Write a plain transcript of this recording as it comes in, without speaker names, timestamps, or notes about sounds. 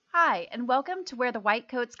Hi, and welcome to Where the White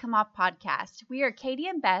Coats Come Off podcast. We are Katie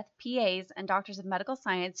and Beth, PAs and doctors of medical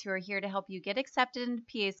science, who are here to help you get accepted into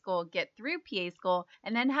PA school, get through PA school,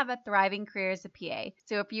 and then have a thriving career as a PA.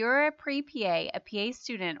 So if you're a pre-PA, a PA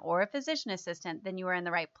student, or a physician assistant, then you are in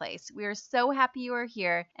the right place. We are so happy you are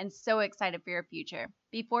here and so excited for your future.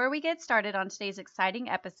 Before we get started on today's exciting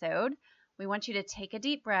episode, we want you to take a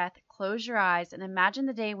deep breath, close your eyes, and imagine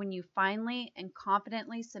the day when you finally and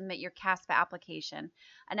confidently submit your CASPA application,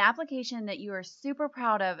 an application that you are super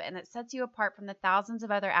proud of and that sets you apart from the thousands of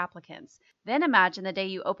other applicants. Then imagine the day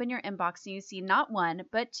you open your inbox and you see not one,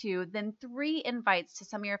 but two, then three invites to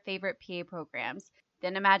some of your favorite PA programs.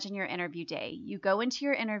 Then imagine your interview day. You go into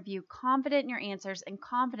your interview confident in your answers and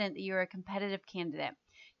confident that you are a competitive candidate.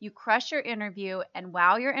 You crush your interview and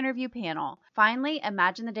wow your interview panel. Finally,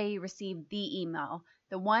 imagine the day you receive the email,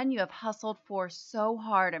 the one you have hustled for so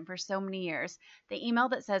hard and for so many years, the email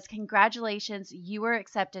that says, "Congratulations, you were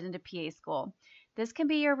accepted into PA school." This can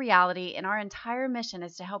be your reality, and our entire mission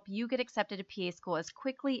is to help you get accepted to PA school as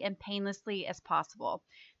quickly and painlessly as possible.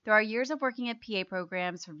 Through our years of working at PA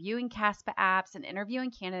programs, reviewing CASPA apps, and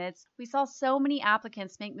interviewing candidates, we saw so many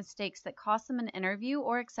applicants make mistakes that cost them an interview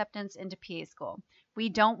or acceptance into PA school. We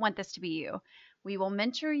don't want this to be you. We will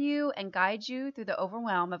mentor you and guide you through the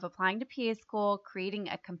overwhelm of applying to PA school, creating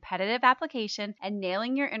a competitive application, and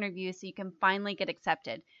nailing your interview so you can finally get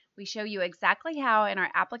accepted. We show you exactly how in our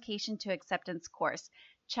application to acceptance course.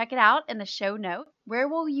 Check it out in the show note. Where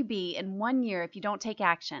will you be in 1 year if you don't take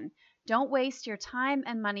action? Don't waste your time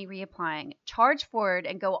and money reapplying. Charge forward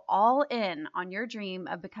and go all in on your dream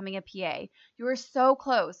of becoming a PA. You are so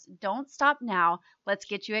close. Don't stop now. Let's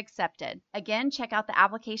get you accepted. Again, check out the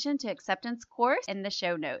application to acceptance course in the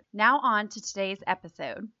show note. Now on to today's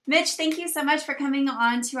episode. Mitch, thank you so much for coming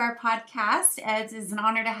on to our podcast. It is an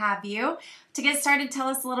honor to have you. To get started, tell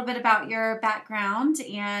us a little bit about your background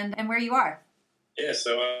and where you are. Yeah,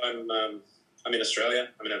 so I'm in Australia.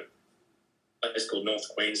 I'm in a place called North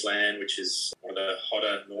Queensland, which is one of the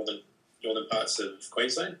hotter northern parts of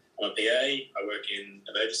Queensland. I'm a PA. I work in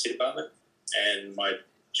emergency department, and my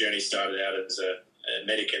journey started out as a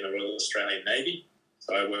medic in the Royal Australian Navy.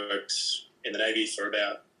 So I worked in the Navy for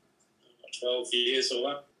about 12 years all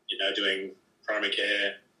up, doing primary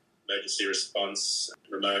care, emergency response,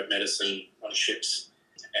 remote medicine on ships.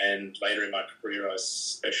 And later in my career, I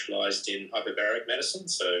specialised in hyperbaric medicine,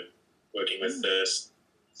 so working with the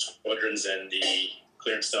squadrons and the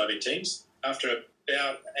clearance diving teams. After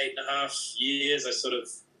about 8.5 years, I sort of,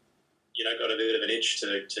 got a bit of an itch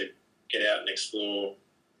to get out and explore,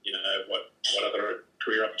 what other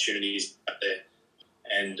career opportunities out there.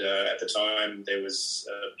 And at the time, there was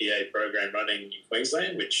a PA program running in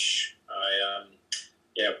Queensland, which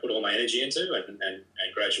I put all my energy into and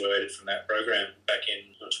graduated from that program back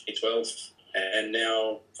in 2012. And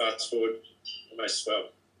now, fast forward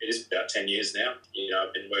it is about 10 years now.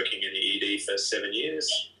 I've been working in the ED for 7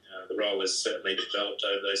 years. The role has certainly developed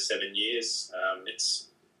over those 7 years. It's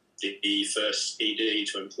the first ED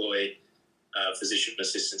to employ physician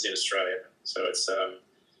assistants in Australia. So it's a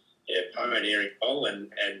pioneering role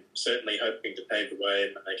and certainly hoping to pave the way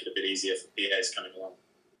and make it a bit easier for PAs coming along.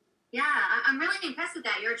 Yeah, I'm really impressed with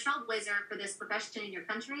that. You're a trailblazer for this profession in your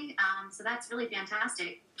country, so that's really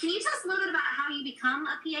fantastic. Can you tell us a little bit about how you become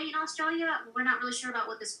a PA in Australia? We're not really sure about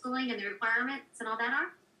what the schooling and the requirements and all that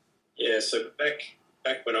are. Yeah, so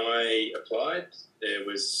back when I applied, it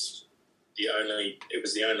was the only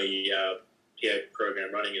PA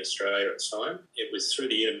program running in Australia at the time. It was through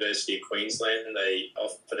the University of Queensland, and they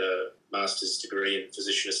offered a master's degree in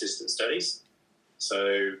physician assistant studies.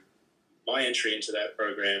 So my entry into that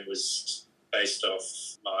program was based off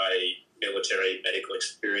my military medical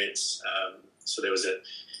experience. So there was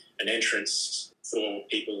an entrance for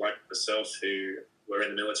people like myself who were in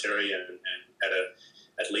the military and had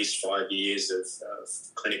at least 5 years of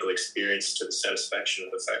clinical experience to the satisfaction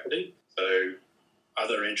of the faculty. So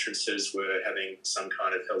other entrances were having some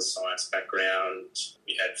kind of health science background.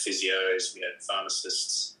 We had physios, we had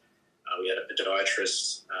pharmacists, we had a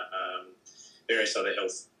podiatrist, various other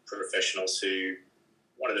health professionals who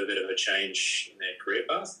wanted a bit of a change in their career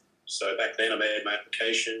path. So back then I made my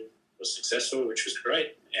application, was successful, which was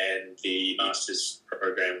great, and the master's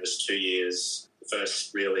program was 2 years. The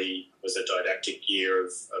first really was a didactic year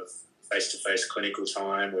of face-to-face clinical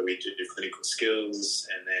time where we do clinical skills,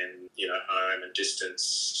 and then, home and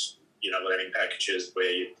distance, learning packages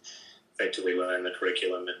where you effectively learn the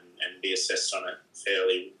curriculum and be assessed on it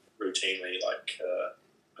fairly routinely,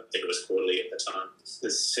 I think it was quarterly at the time.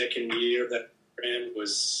 The second year of that program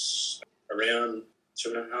was around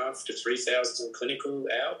 2,500 to 3,000 clinical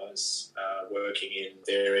hours, working in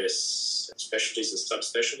various specialties and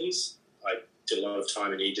subspecialties. I did a lot of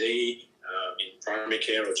time in ED, in primary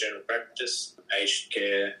care or general practice, aged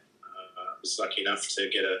care. Was lucky enough to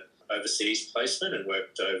get an overseas placement and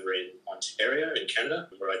worked over in Ontario in Canada,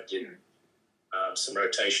 where I did some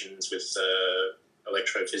rotations with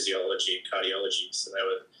electrophysiology and cardiology. So they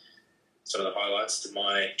were some of the highlights to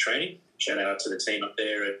my training. Shout out to the team up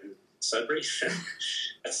there in Sudbury.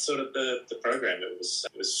 That's sort of the program. It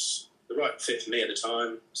was the right fit for me at the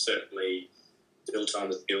time. Certainly built on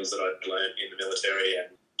the skills that I'd learned in the military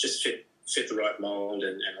and just fit the right mould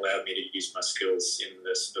and allowed me to use my skills in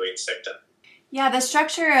the civilian sector. Yeah, the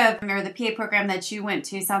structure of or the PA program that you went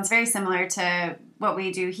to sounds very similar to what we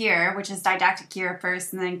do here, which is didactic year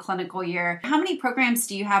first and then clinical year. How many programs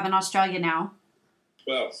do you have in Australia now?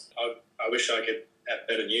 Well, I wish I could have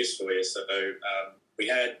better news for you. So we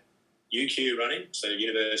had UQ running, so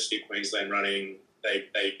University of Queensland running. They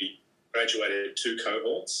graduated 2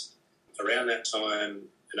 cohorts. Around that time,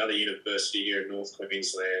 another university here in North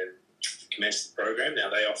Queensland commenced the program. Now,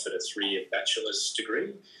 they offered a 3-year bachelor's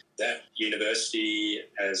degree. That university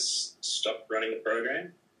has stopped running the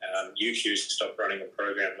program. UQ stopped running the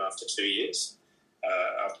program after 2 years,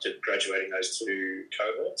 after graduating those 2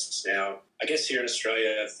 cohorts. Now, I guess here in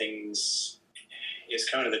Australia, it's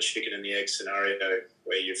kind of the chicken and the egg scenario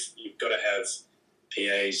where you've got to have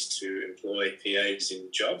PAs to employ PAs in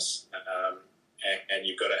jobs, and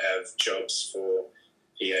you've got to have jobs for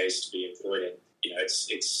PAs to be employed in. You know,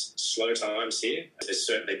 it's slow times here. There's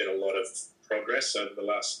certainly been a lot of progress over the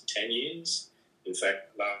last 10 years. In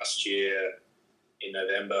fact, last year in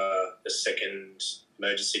November, the 2nd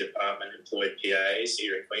Emergency Department employed PAs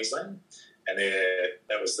here in Queensland, and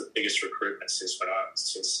that was the biggest recruitment since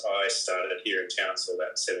I started here in Townsville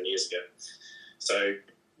about 7 years ago. So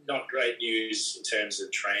not great news in terms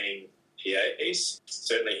of training PAs.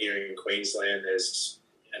 Certainly here in Queensland, there's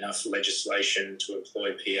enough legislation to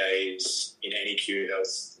employ PAs in any Q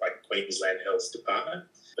Health, like Queensland Health Department.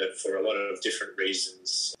 But for a lot of different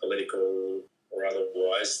reasons, political or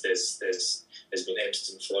otherwise, there's been ebbs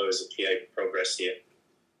and flows of PA progress here.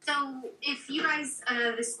 So if you guys,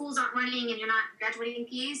 the schools aren't running and you're not graduating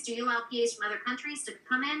PAs, do you allow PAs from other countries to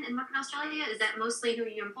come in and work in Australia? Is that mostly who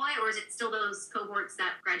you employ, or is it still those cohorts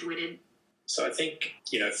that graduated? So I think,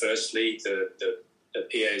 firstly, the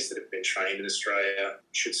PAs that have been trained in Australia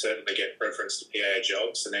should certainly get preference to PA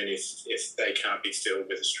jobs. And then if they can't be filled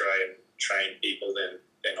with Australian trained people, then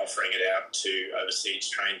offering it out to overseas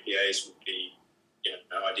trained PAs would be,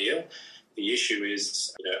 ideal. The issue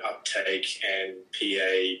is, uptake and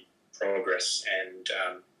PA progress and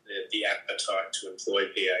the appetite to employ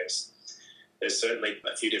PAs. There's certainly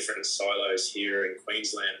a few different silos here in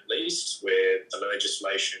Queensland, at least, where the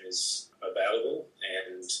legislation is available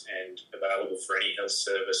and available for any health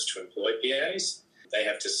service to employ PAs. They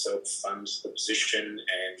have to self-fund the position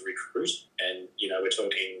and recruit. And, we're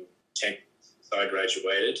talking 10 since I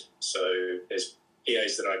graduated. So there's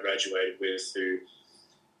PAs that I graduated with who,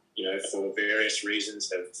 for various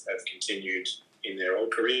reasons have continued in their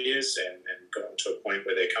old careers and gotten to a point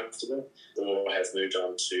where they're comfortable, or have moved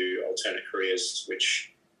on to alternate careers,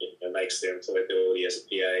 which makes their employability as a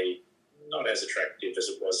PA not as attractive as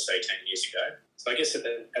it was, say, 10 years ago. So I guess at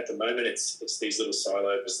the moment it's these little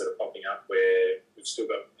silos that are popping up where we've still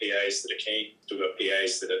got PAs that are keen, still got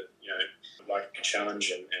PAs that are, like a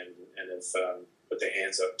challenge and have put their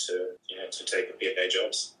hands up to take the PA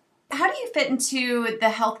jobs. How do you fit into the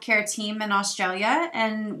healthcare team in Australia,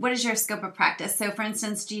 and what is your scope of practice? So, for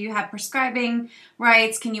instance, do you have prescribing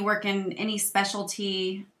rights? Can you work in any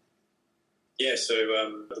specialty? Yeah, so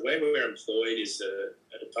the way we're employed is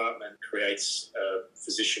a department creates a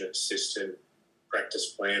physician assistant practice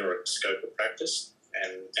plan or a scope of practice,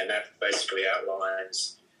 and that basically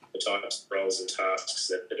outlines the types of roles and tasks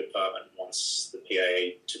that the department wants the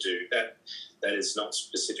PA to do. That is not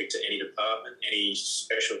specific to any department. Any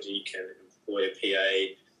specialty can employ a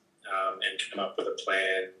PA and come up with a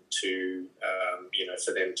plan to,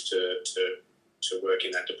 for them to work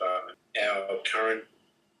in that department. Our current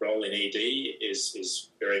role in ED is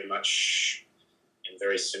very much and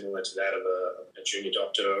very similar to that of a junior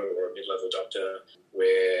doctor or a mid-level doctor,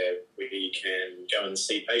 where we can go and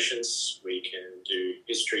see patients, we can do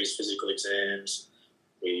histories, physical exams,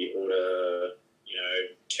 we order,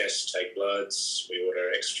 tests, take bloods, we order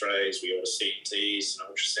x-rays, we order CTs and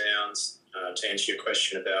ultrasounds. To answer your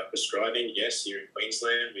question about prescribing, yes, here in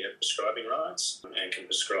Queensland we have prescribing rights and can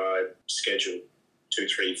prescribe scheduled 2,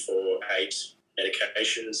 3, 4, 8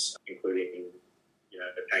 medications, including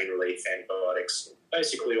pain relief, antibiotics,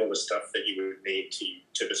 basically all the stuff that you would need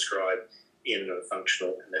to prescribe in a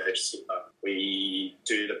functional emergency department. We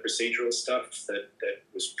do the procedural stuff that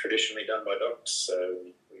was traditionally done by docs. So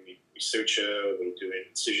we suture, we do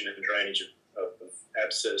incision and drainage of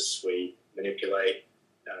abscess, we manipulate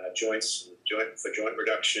joints for joint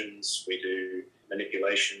reductions, we do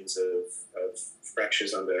manipulations of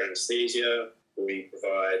fractures under anaesthesia, we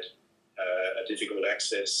provide a difficult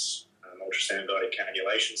access ultrasound guided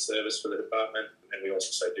cannulation service for the department, and we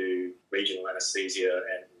also do regional anaesthesia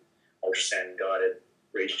and ultrasound guided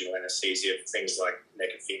regional anaesthesia for things like neck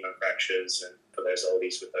and femur fractures and for those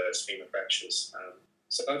oldies with those femur fractures.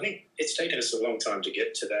 So I think it's taken us a long time to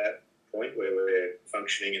get to that point where we're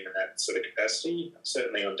functioning in that sort of capacity.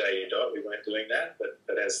 Certainly on day dot we weren't doing that,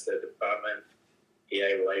 but as the department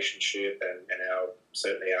PA relationship and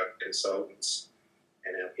certainly our consultants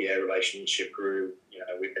and our PA relationship grew,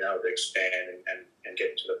 we've been able to expand and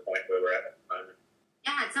get to the point where we're at the moment.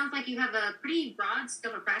 Yeah, it sounds like you have a pretty broad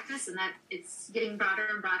scope of practice and that it's getting broader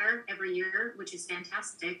and broader every year, which is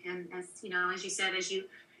fantastic. And as you said, as you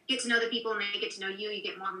get to know the people and they get to know you, you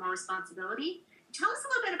get more and more responsibility. Tell us a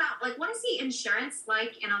little bit about, what is the insurance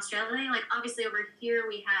like in Australia? Obviously over here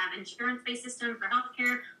we have insurance-based system for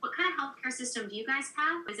healthcare. What kind of healthcare system do you guys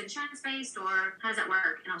have? Is it insurance-based or how does that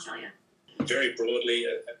work in Australia? Very broadly,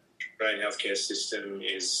 Australian healthcare system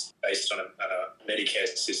is based on a Medicare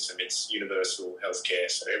system. It's universal healthcare,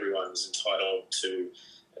 so everyone's entitled to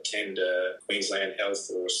attend a Queensland Health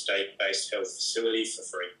or state-based health facility for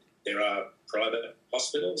free. There are private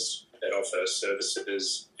hospitals that offer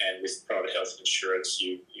services, and with private health insurance,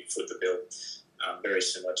 you foot the bill. Very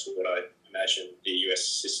similar to what I imagine the US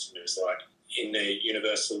system is like. In the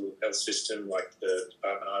universal health system, like the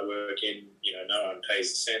department I work in, no one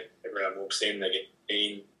pays a cent. Everyone walks in, they get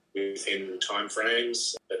in within time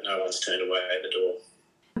frames, but no one's turned away at the door.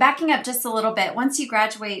 Backing up just a little bit, once you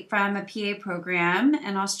graduate from a PA program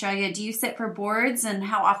in Australia, do you sit for boards and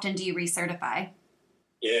how often do you recertify?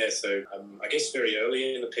 Yeah, so I guess very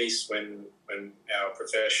early in the piece when our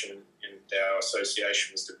profession and our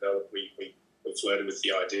association was developed, we flirted with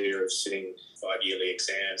the idea of sitting 5-yearly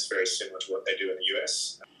exams, very similar to what they do in the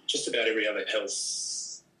US. Just about every other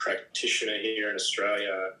health practitioner here in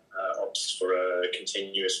Australia opts for a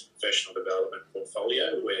continuous professional development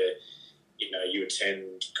portfolio where, you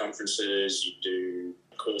attend conferences, you do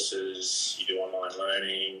courses, you do online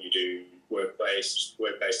learning, you do work-based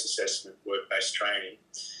assessment, work-based training,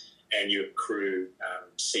 and you accrue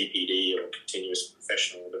CPD or continuous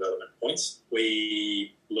professional development points.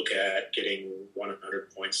 We look at getting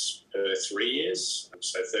 100 points per 3 years,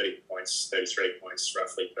 so 30 points, 33 points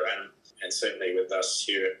roughly per annum. And certainly with us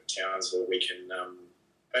here at Townsville, we can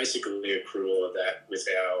basically accrue all of that with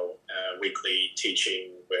our weekly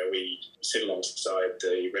teaching where we sit alongside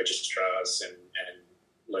the registrars and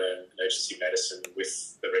learn emergency medicine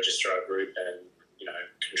with the registrar group and,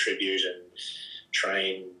 contribute and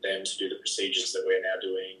train them to do the procedures that we're now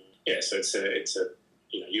doing. Yeah, so it's a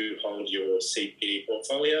you hold your CPD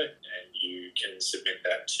portfolio and you can submit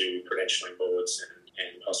that to credentialing boards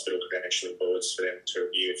and hospital credentialing boards for them to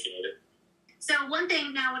review if you need it. So one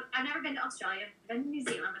thing now, I've never been to Australia, I've been to New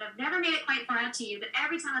Zealand, but I've never made it quite far out to you. But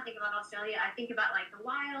every time I think about Australia, I think about the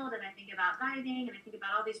wild and I think about diving and I think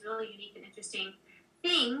about all these really unique and interesting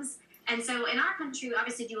things. And so in our country, we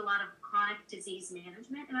obviously do a lot of chronic disease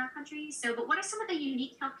management in our country. So, but what are some of the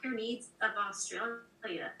unique healthcare needs of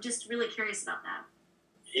Australia? Just really curious about that.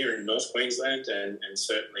 Here in North Queensland and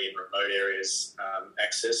certainly in remote areas,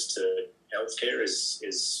 access to healthcare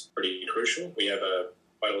is pretty crucial. We have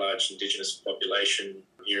quite a large Indigenous population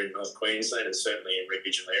here in North Queensland and certainly in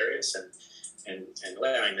regional areas, and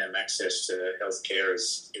allowing them access to healthcare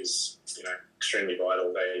is extremely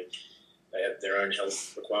vital. They have their own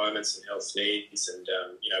health requirements and health needs, and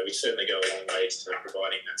we certainly go a long way to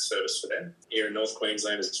providing that service for them. Here in North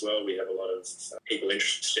Queensland as well, we have a lot of people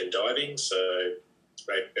interested in diving, so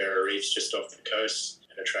Great Barrier Reef's just off the coast.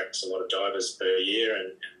 It attracts a lot of divers per year,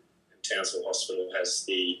 and Townsville Hospital has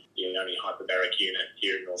the only hyperbaric unit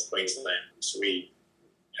here in North Queensland. So we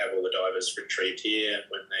have all the divers retrieved here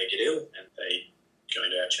when they get ill, and they go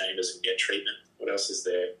into our chambers and get treatment. What else is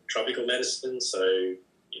there? Tropical medicine, so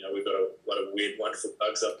we've got a lot of weird, wonderful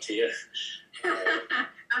bugs up here.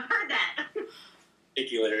 I've heard that.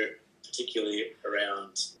 Particularly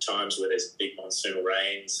around times where there's big monsoonal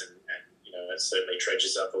rains and it certainly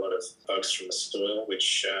dredges up a lot of bugs from the soil,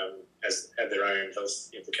 which have their own health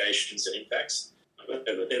implications and impacts.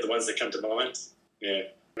 They're the ones that come to mind. Yeah.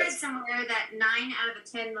 I read somewhere that 9 out of the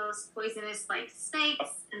 10 most poisonous, snakes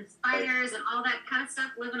and spiders and all that kind of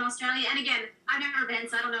stuff live in Australia. And again, I've never been,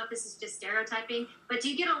 so I don't know if this is just stereotyping, but do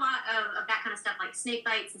you get a lot of that kind of stuff, like snake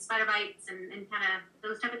bites and spider bites and kind of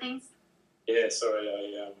those type of things? Yeah, sorry,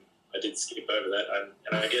 I did skip over that.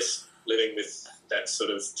 And I guess living with that sort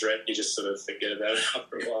of threat, you just sort of forget about it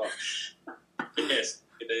after a while. But yes,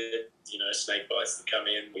 snake bites that come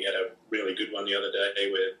in. We had a really good one the other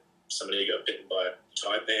day where somebody got bitten by a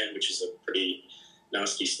taipan, which is a pretty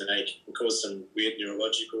nasty snake. It caused some weird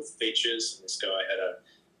neurological features. And this guy had a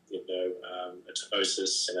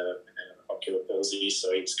ptosis and an ocular palsy,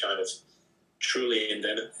 so he's kind of truly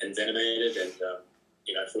envenomated and,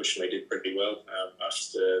 fortunately did pretty well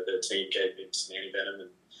after the team gave him some antivenom.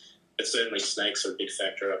 But certainly snakes are a big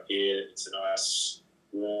factor up here. It's a nice,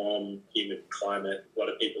 warm, humid climate. A lot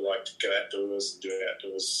of people like to go outdoors and do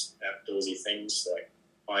outdoorsy things like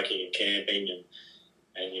hiking and camping,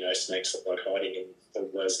 and snakes are like hiding in all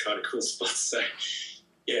those kind of cool spots. So,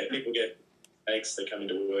 yeah, people get snakes, they come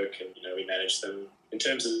into work and, we manage them. In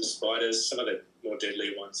terms of the spiders, some of the more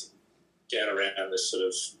deadly ones down around the sort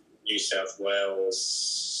of New South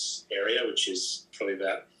Wales area, which is probably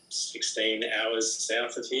about 16 hours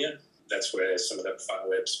south of here. That's where some of the funnel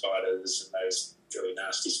web spiders and those really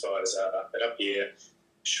nasty spiders are. But up here,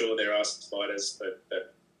 sure, there are spiders,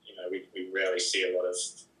 but we rarely see a lot of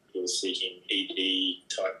people seeking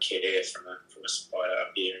ED-type care from a spider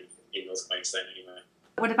up here in North Queensland anyway.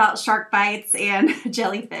 What about shark bites and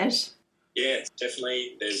jellyfish? Yeah,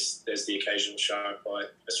 definitely. There's the occasional shark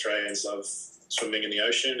bite. Australians love swimming in the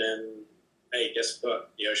ocean, and hey, guess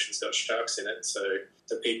what? The ocean's got sharks in it. So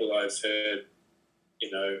the people I've heard,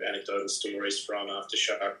 anecdotal stories from after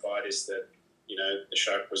shark bite is that, the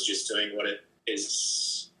shark was just doing what it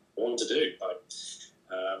is born to do.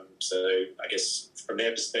 So I guess from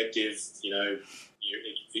their perspective,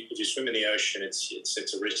 if you swim in the ocean,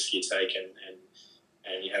 it's a risk you take,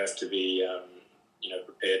 and you have to be,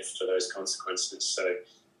 prepared for those consequences. So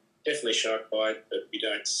definitely shark bite, but we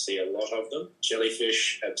don't see a lot of them.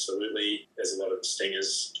 Jellyfish, absolutely. There's a lot of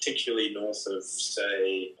stingers, particularly north of,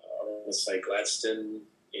 I want to say Gladstone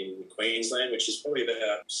in Queensland, which is probably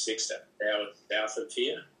about 6 hours south of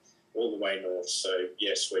here, all the way north. So,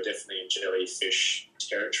 yes, we're definitely in jellyfish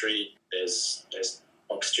territory. There's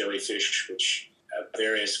box jellyfish, which a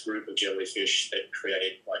various group of jellyfish that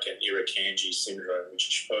create like an Irukandji syndrome,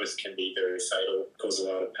 which both can be very fatal, cause a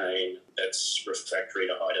lot of pain. That's refractory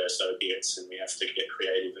to high-dose opiates, and we have to get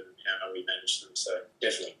creative in how we manage them. So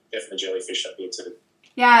definitely jellyfish up here too.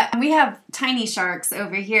 Yeah, we have tiny sharks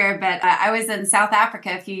over here, but I was in South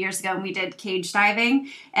Africa a few years ago and we did cage diving,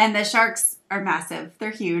 and the sharks are massive.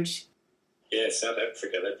 They're huge. Yeah, South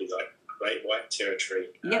Africa, that'd be like great white territory.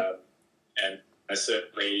 Yep. And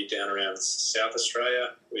certainly down around South Australia,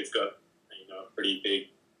 we've got a pretty big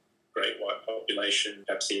great white population,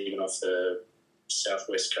 perhaps even off the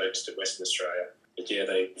southwest coast of Western Australia. But yeah,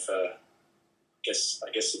 they've. I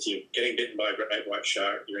guess if you're getting bitten by a great white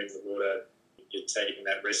shark, you're in the water, you're taking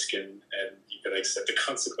that risk, and you've got to accept the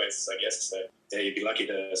consequences, I guess. So yeah, you'd be lucky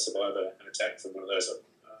to survive an attack from one of those, I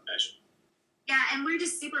imagine. Yeah, and we're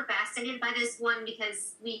just super fascinated by this one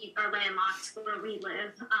because we are landlocked where we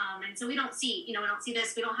live, and so we don't see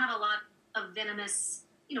this. We don't have a lot of venomous,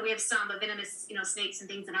 we have some venomous, snakes and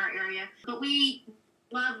things in our area, but we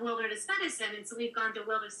love wilderness medicine, and so we've gone to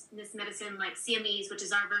wilderness medicine like CMEs, which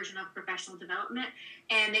is our version of professional development,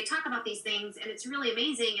 and they talk about these things, and it's really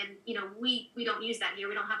amazing. And we don't use that here.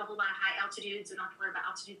 We don't have a whole lot of high altitudes. We don't have to worry about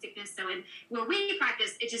altitude sickness. So where we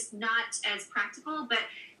practice, it's just not as practical. But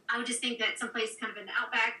I would just think that someplace kind of in the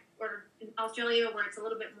outback or in Australia where it's a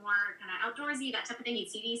little bit more kind of outdoorsy, that type of thing,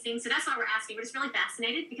 you'd see these things. So that's why we're asking. We're just really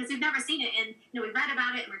fascinated because we've never seen it, and we read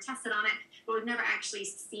about it and we're tested on it, but we've never actually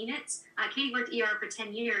seen it. Katie worked ER for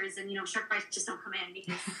 10 years, and shark bites just don't come in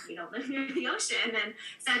because we don't live near the ocean, and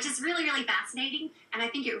so it's just really, really fascinating. And I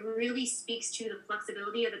think it really speaks to the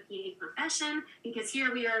flexibility of the PA profession, because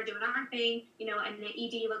here we are doing our thing, and the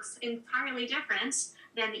ED looks entirely different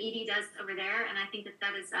than the ED does over there, and I think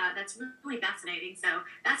that's really fascinating. So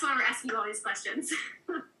that's why we're asking you all these questions.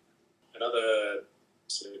 Another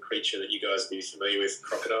sort of creature that you guys would be familiar with,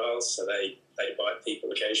 crocodiles. So they bite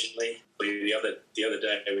people occasionally. The other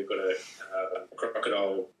day we've got a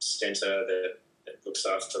crocodile centre that looks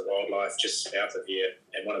after wildlife just south of here,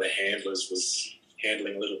 and one of the handlers was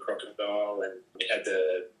handling a little crocodile, and it had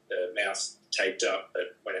the mouth taped up,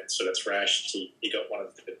 but when it sort of thrashed, he got one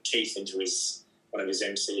of the teeth into one of his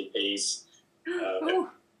MCPs,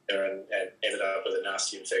 and ended up with a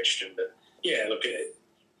nasty infection. But yeah, look,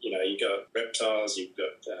 you've got reptiles, you've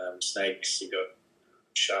got snakes, you've got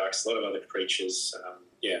sharks, a lot of other creatures.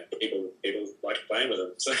 People like playing with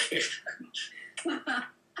them. So.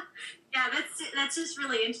 Yeah, that's just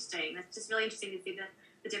really interesting. That's just really interesting to see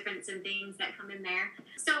the difference in things that come in there.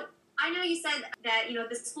 So I know you said that,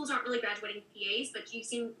 the schools aren't really graduating PAs, but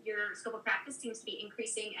your scope of practice seems to be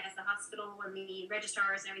increasing as the hospital and the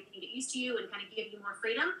registrars and everything get used to you and kind of give you more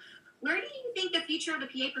freedom. Where do you think the future of the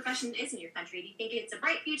PA profession is in your country? Do you think it's a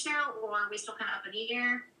bright future, or are we still kind of up in the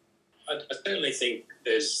air? I certainly think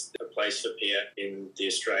there's a place for PA in the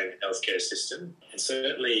Australian healthcare system. And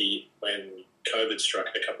certainly when COVID struck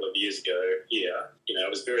a couple of years ago here, it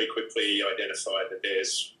was very quickly identified that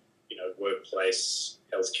there's, workplace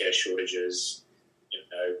healthcare shortages.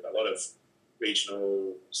 A lot of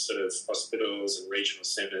regional sort of hospitals and regional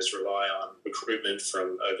centres rely on recruitment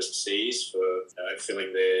from overseas for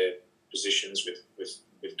filling their positions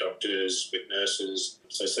with doctors, with nurses.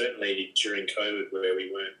 So certainly during COVID, where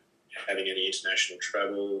we weren't having any international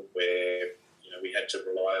travel, where we had to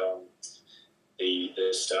rely on the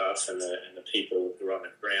staff and the people who are on the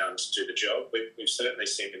ground to do the job, we've certainly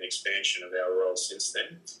seen an expansion of our role since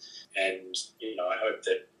then. And I hope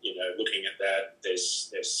that looking at that,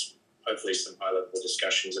 there's hopefully some high-level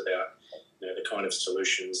discussions about the kind of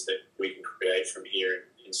solutions that we can create from here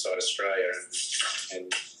inside Australia.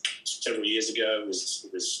 And several years ago, it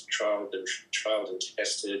was trialled and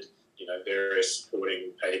tested. Various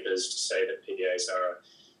supporting papers to say that PAs are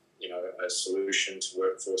a solution to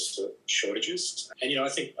workforce shortages. And I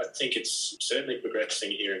think it's certainly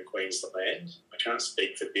progressing here in Queensland. I can't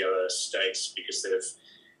speak for the other states because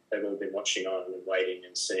they've all been watching on and waiting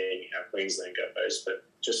and seeing how Queensland goes. But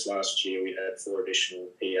just last year, we had 4 additional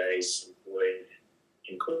PAs employed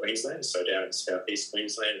in Queensland, so down in southeast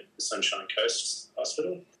Queensland, at the Sunshine Coast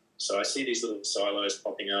Hospital. So I see these little silos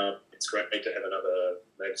popping up. It's great to have another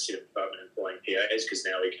emergency department employing PAs because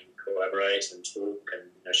now we can collaborate and talk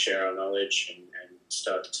and share our knowledge and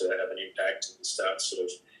start to have an impact and start sort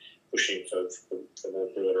of pushing for more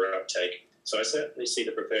broader uptake. So I certainly see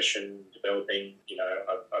the profession developing.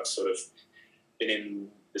 I've sort of been in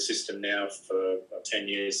the system now for 10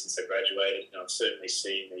 years since I graduated, and I've certainly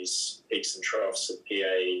seen these peaks and troughs of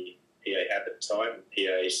PA appetite and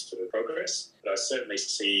PA sort of progress. But I certainly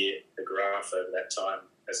see the graph over that time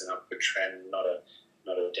as an upward trend, not a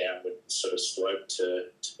downward sort of slope to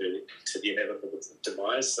the inevitable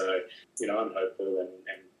demise. So, I'm hopeful,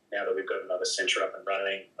 and now that we've got another centre up and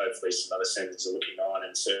running, hopefully some other centres are looking on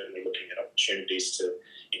and certainly looking at opportunities to,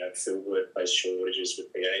 fill workplace shortages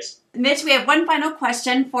with PAs. Mitch, we have one final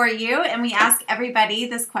question for you, and we ask everybody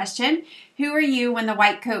this question. Who are you when the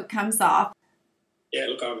white coat comes off? Yeah,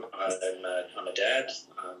 look, I'm a dad.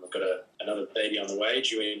 I've got another baby on the way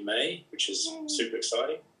due in May, which is super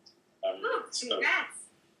exciting. Congrats.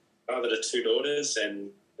 Father to 2 daughters, and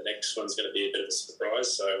the next one's going to be a bit of a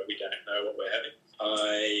surprise, so we don't know what we're having.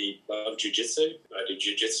 I love jiu-jitsu. I do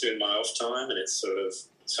jiu-jitsu in my off time, and it's sort of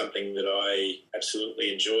something that I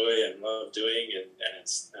absolutely enjoy and love doing, and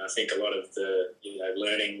I think a lot of the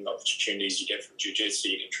learning opportunities you get from jiu-jitsu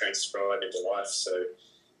you can transcribe into life. So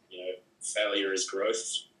failure is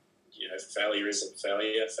growth. Failure isn't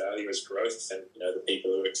failure. Failure is growth, and the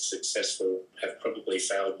people who are successful have probably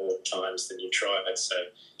failed more times than you tried. So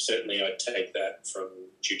certainly I take that from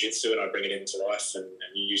jiu-jitsu and I bring it into life and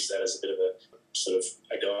use that as a bit of a sort of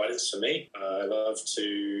a guidance for me. I love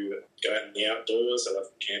to go out in the outdoors. I love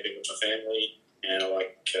camping with my family, and I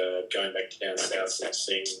like going back down south and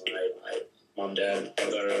seeing my mum, dad,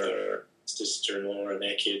 brother, sister-in-law and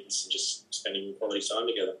their kids, and just spending quality time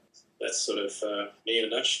together. That's sort of me in a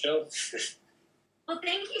nutshell. Well,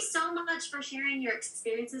 thank you so much for sharing your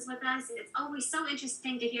experiences with us. It's always so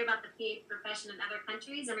interesting to hear about the PA profession in other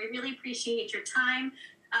countries, and we really appreciate your time.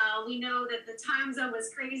 We know that the time zone was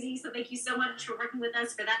crazy, so thank you so much for working with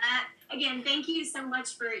us for that. Again, thank you so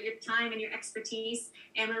much for your time and your expertise,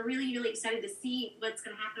 and we're really, really excited to see what's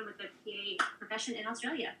going to happen with the PA profession in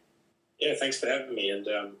Australia. Yeah, thanks for having me, and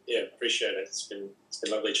appreciate it. It's been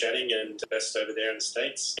lovely chatting, and the best over there in the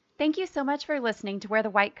States. Thank you so much for listening to Where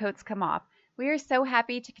the White Coats Come Off. We are so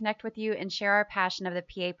happy to connect with you and share our passion of the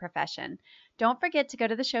PA profession. Don't forget to go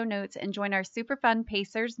to the show notes and join our super fun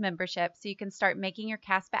Pacers membership so you can start making your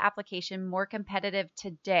CASPA application more competitive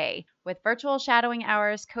today with virtual shadowing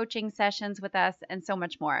hours, coaching sessions with us, and so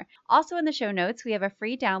much more. Also in the show notes, we have a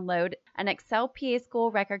free download, an Excel PA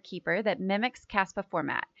School record keeper that mimics CASPA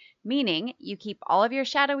format, meaning you keep all of your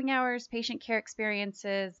shadowing hours, patient care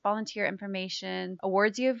experiences, volunteer information,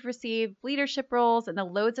 awards you have received, leadership roles, and the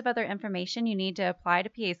loads of other information you need to apply to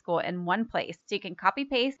PA School in one place so you can copy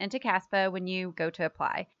paste into CASPA when you go to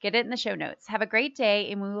apply. Get it in the show notes. Have a great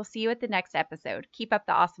day, and we will see you at the next episode. Keep up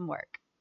the awesome work.